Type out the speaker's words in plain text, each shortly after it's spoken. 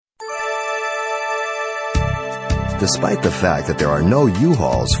Despite the fact that there are no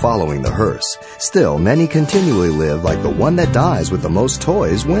U-Hauls following the hearse, still many continually live like the one that dies with the most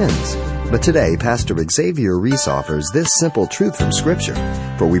toys wins. But today, Pastor Xavier Reese offers this simple truth from Scripture.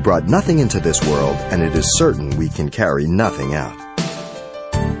 For we brought nothing into this world, and it is certain we can carry nothing out.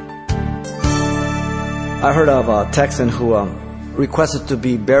 I heard of a Texan who requested to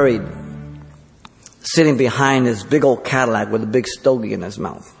be buried sitting behind his big old Cadillac with a big stogie in his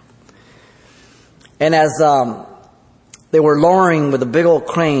mouth. And as they were lowering with a big old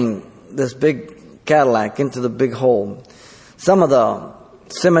crane this big Cadillac into the big hole, some of the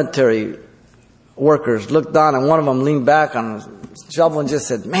cemetery workers looked down, and one of them leaned back on his shovel and just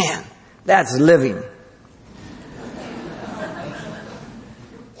said, "Man, that's living."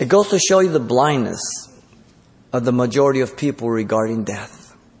 It goes to show you the blindness of the majority of people regarding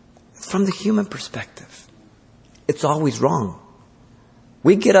death. From the human perspective, it's always wrong.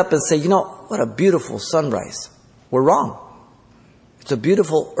 We get up and say, "You know, what a beautiful sunrise." We're wrong. It's a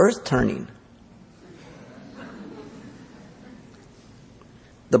beautiful earth turning.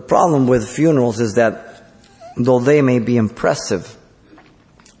 The problem with funerals is that though they may be impressive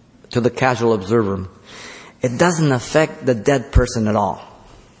to the casual observer, it doesn't affect the dead person at all.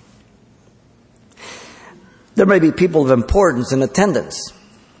 There may be people of importance in attendance.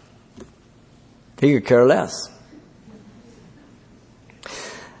 He could care less.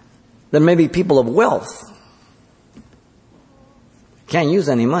 There may be people of wealth. Can't use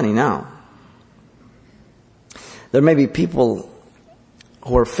any money now. There may be people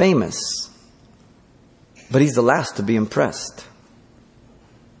who are famous, but he's the last to be impressed.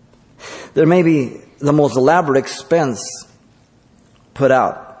 There may be the most elaborate expense put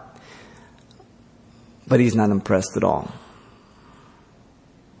out, but he's not impressed at all.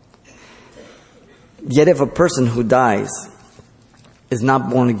 Yet if a person who dies is not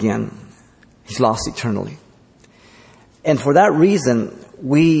born again, he's lost eternally. And for that reason,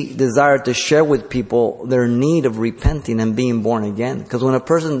 we desire to share with people their need of repenting and being born again. Because when a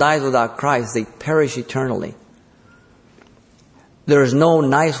person dies without Christ, they perish eternally. There is no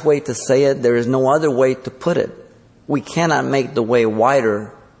nice way to say it. There is no other way to put it. We cannot make the way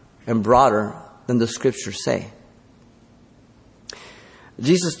wider and broader than the Scriptures say.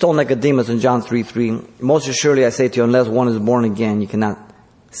 Jesus told Nicodemus in John 3:3, "Most assuredly I say to you, unless one is born again, you cannot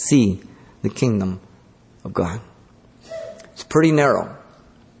see the kingdom of God." It's pretty narrow,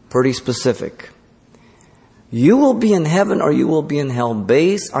 pretty specific. You will be in heaven or you will be in hell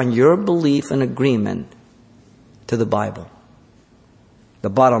based on your belief and agreement to the Bible. The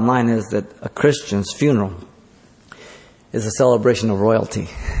bottom line is that a Christian's funeral is a celebration of royalty.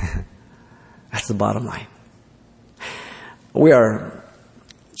 That's the bottom line. We are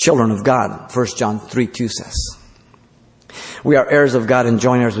children of God, 1 John 3:2 says. We are heirs of God and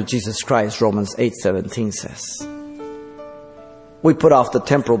joint heirs with Jesus Christ, Romans 8:17 says. We put off the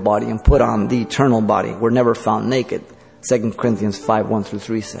temporal body and put on the eternal body. We're never found naked, 2 Corinthians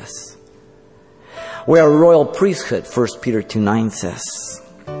 5:1-3 says. We are a royal priesthood, 1 Peter 2:9 says.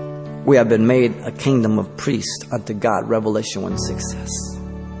 We have been made a kingdom of priests unto God, Revelation 1:6 says.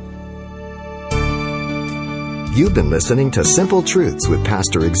 You've been listening to Simple Truths with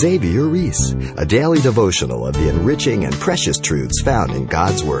Pastor Xavier Reese, a daily devotional of the enriching and precious truths found in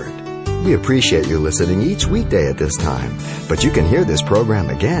God's Word. We appreciate you listening each weekday at this time, but you can hear this program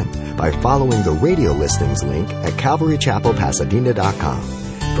again by following the radio listings link at CalvaryChapelPasadena.com.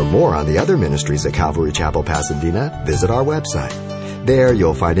 For more on the other ministries at Calvary Chapel Pasadena, visit our website. There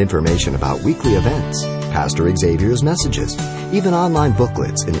you'll find information about weekly events, Pastor Xavier's messages, even online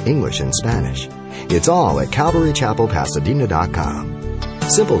booklets in English and Spanish. It's all at CalvaryChapelPasadena.com.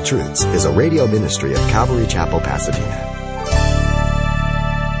 Simple Truths is a radio ministry of Calvary Chapel, Pasadena.